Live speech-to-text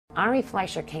Ari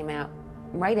Fleischer came out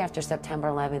right after September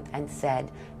 11th and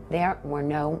said there were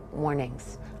no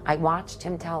warnings. I watched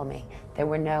him tell me there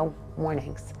were no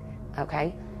warnings,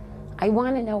 okay? I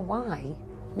want to know why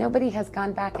nobody has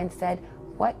gone back and said,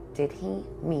 what did he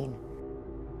mean?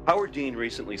 Howard Dean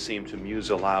recently seemed to muse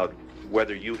aloud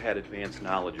whether you had advanced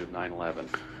knowledge of 9/11.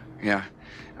 Yeah.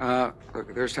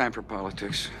 Look, there's time for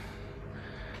politics.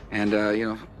 And, you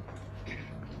know,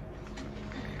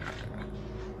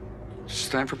 it's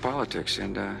time for politics.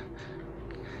 And,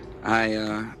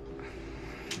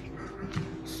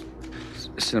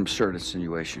 it's an absurd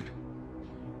insinuation.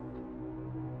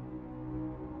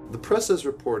 The press has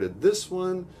reported this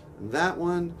one and that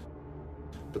one,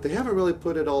 but they haven't really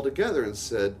put it all together and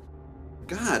said,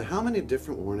 God, how many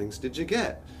different warnings did you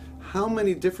get? How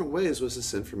many different ways was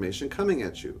this information coming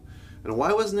at you? And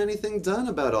why wasn't anything done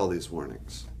about all these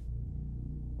warnings?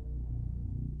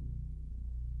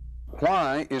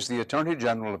 Why is the Attorney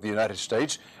General of the United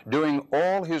States doing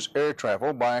all his air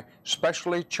travel by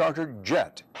specially chartered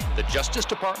jet? The Justice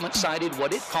Department cited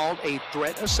what it called a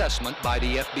threat assessment by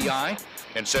the FBI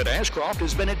and said Ashcroft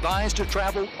has been advised to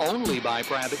travel only by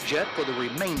private jet for the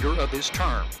remainder of his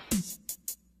term.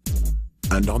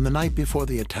 And on the night before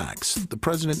the attacks, the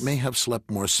president may have slept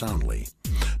more soundly,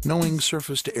 knowing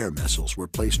surface-to-air missiles were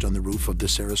placed on the roof of the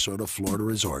Sarasota, Florida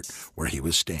resort where he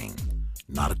was staying.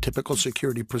 Not a typical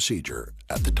security procedure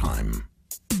at the time.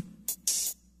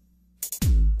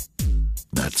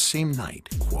 That same night,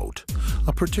 quote,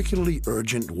 a particularly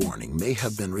urgent warning may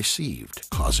have been received,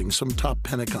 causing some top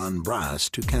Pentagon brass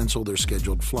to cancel their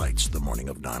scheduled flights the morning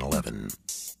of 9/11.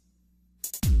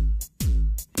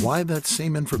 Why that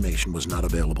same information was not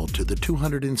available to the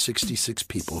 266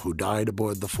 people who died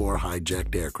aboard the 4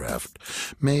 hijacked aircraft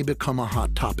may become a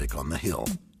hot topic on the Hill.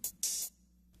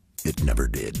 It never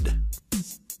did.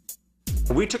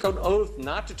 We took an oath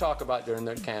not to talk about during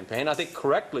the campaign, I think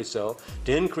correctly so,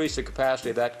 to increase the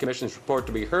capacity of that commission's report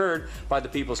to be heard by the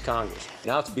People's Congress.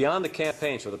 Now it's beyond the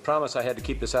campaign, so the promise I had to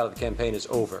keep this out of the campaign is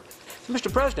over. So,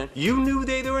 Mr. President, you knew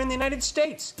they were in the United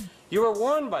States. You were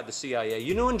warned by the CIA.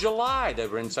 You knew in July they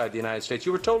were inside the United States.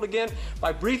 You were told again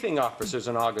by briefing officers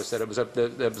in August that it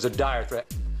was a dire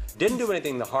threat. Didn't do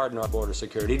anything to harden our border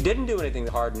security, didn't do anything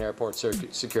to harden airport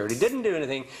security, didn't do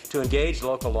anything to engage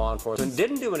local law enforcement,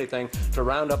 didn't do anything to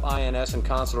round up INS and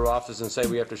consular offices and say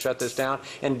we have to shut this down,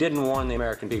 and didn't warn the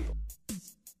American people.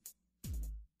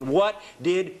 What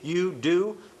did you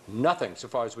do? Nothing, so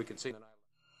far as we could see.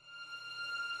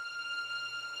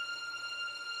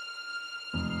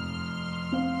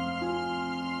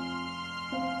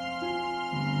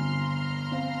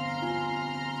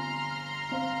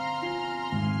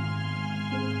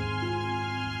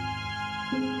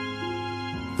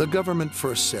 The government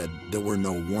first said there were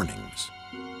no warnings.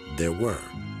 There were.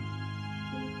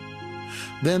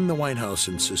 Then the White House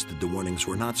insisted the warnings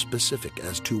were not specific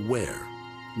as to where,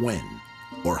 when,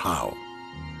 or how.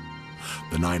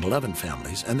 The 9/11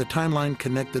 families and the timeline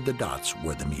connected the dots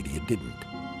where the media didn't.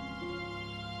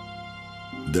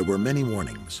 There were many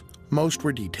warnings. Most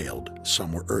were detailed,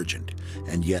 some were urgent,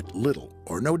 and yet little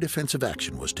or no defensive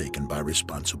action was taken by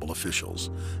responsible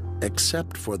officials,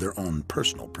 except for their own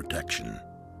personal protection.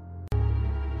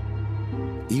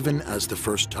 Even as the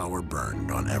first tower burned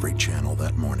on every channel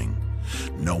that morning,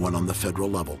 no one on the federal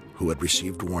level who had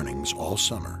received warnings all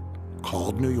summer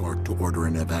called New York to order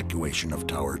an evacuation of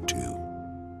Tower 2.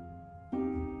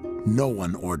 No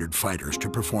one ordered fighters to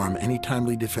perform any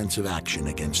timely defensive action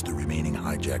against the remaining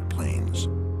hijacked planes.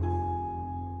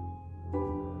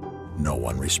 No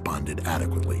one responded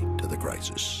adequately to the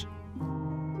crisis.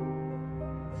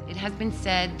 It has been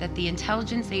said that the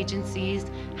intelligence agencies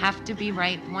have to be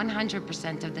right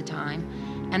 100% of the time,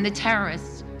 and the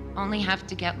terrorists only have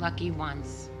to get lucky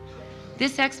once.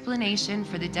 This explanation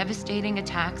for the devastating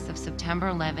attacks of September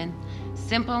 11th,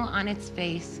 simple on its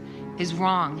face, is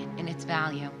wrong in its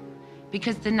value.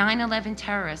 Because the 9/11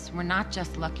 terrorists were not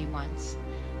just lucky once.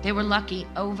 They were lucky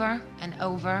over and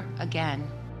over again.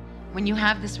 When you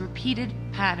have this repeated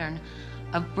pattern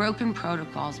of broken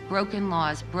protocols, broken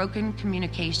laws, broken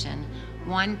communication,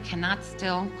 one cannot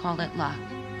still call it luck.